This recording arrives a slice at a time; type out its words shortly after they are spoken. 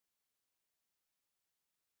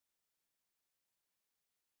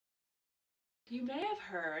You may have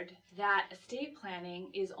heard that estate planning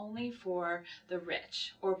is only for the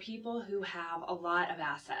rich or people who have a lot of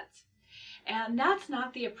assets. And that's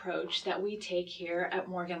not the approach that we take here at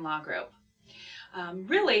Morgan Law Group.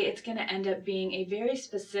 Really, it's going to end up being a very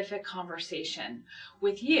specific conversation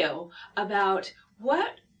with you about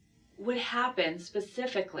what would happen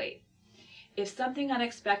specifically if something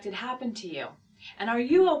unexpected happened to you. And are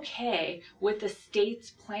you okay with the state's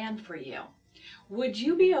plan for you? Would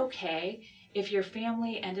you be okay if your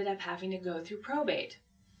family ended up having to go through probate?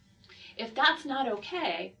 If that's not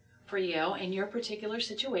okay for you in your particular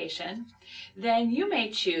situation, then you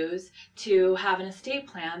may choose to have an estate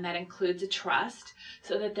plan that includes a trust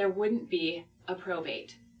so that there wouldn't be a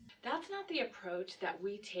probate. That's not the approach that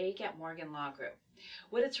we take at Morgan Law Group.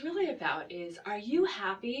 What it's really about is, are you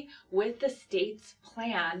happy with the state's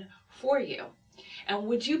plan for you? And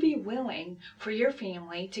would you be willing for your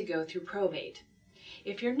family to go through probate?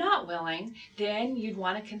 If you're not willing, then you'd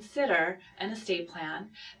want to consider an estate plan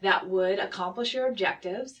that would accomplish your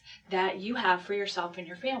objectives that you have for yourself and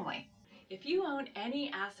your family. If you own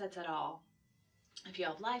any assets at all, if you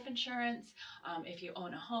have life insurance, if you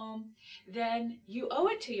own a home, then you owe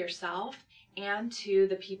it to yourself and to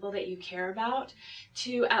the people that you care about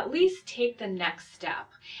to at least take the next step.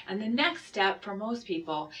 And the next step for most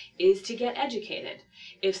people is to get educated.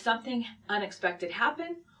 If something unexpected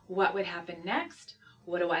happened, what would happen next?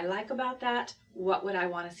 What do I like about that? What would I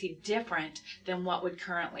want to see different than what would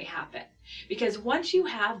currently happen? Because once you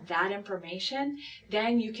have that information,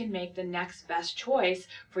 then you can make the next best choice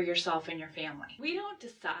for yourself and your family. We don't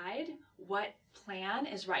decide what plan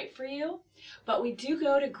is right for you, but we do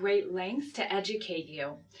go to great lengths to educate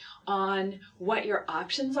you on what your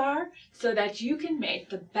options are so that you can make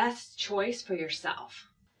the best choice for yourself.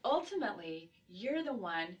 Ultimately, you're the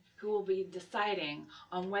one who will be deciding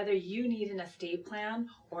on whether you need an estate plan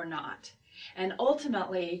or not. And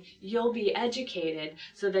ultimately, you'll be educated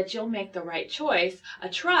so that you'll make the right choice. A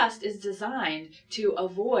trust is designed to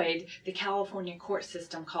avoid the California court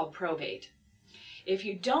system called probate. If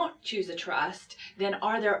you don't choose a trust, then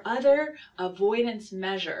are there other avoidance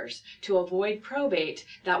measures to avoid probate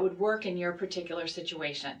that would work in your particular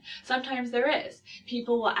situation? Sometimes there is.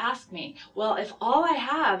 People will ask me, well, if all I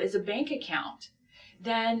have is a bank account,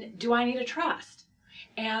 then do I need a trust?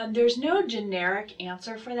 And there's no generic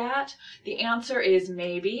answer for that. The answer is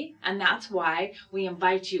maybe, and that's why we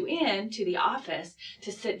invite you in to the office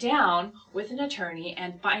to sit down with an attorney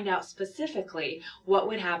and find out specifically what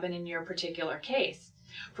would happen in your particular case.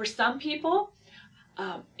 For some people,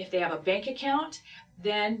 if they have a bank account,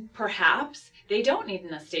 then perhaps they don't need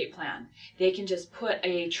an estate plan. They can just put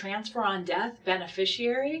a transfer on death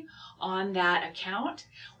beneficiary on that account.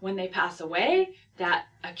 When they pass away, that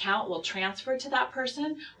account will transfer to that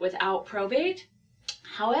person without probate.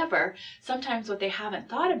 However, sometimes what they haven't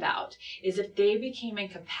thought about is if they became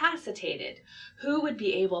incapacitated, who would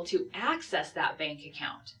be able to access that bank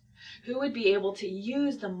account? Who would be able to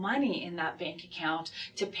use the money in that bank account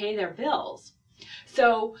to pay their bills?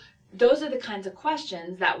 So those are the kinds of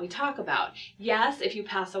questions that we talk about. Yes, if you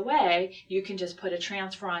pass away, you can just put a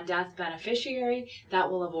transfer on death beneficiary that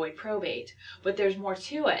will avoid probate. But there's more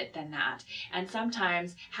to it than that. And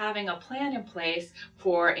sometimes having a plan in place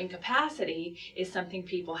for incapacity is something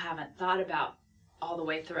people haven't thought about all the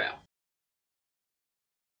way through.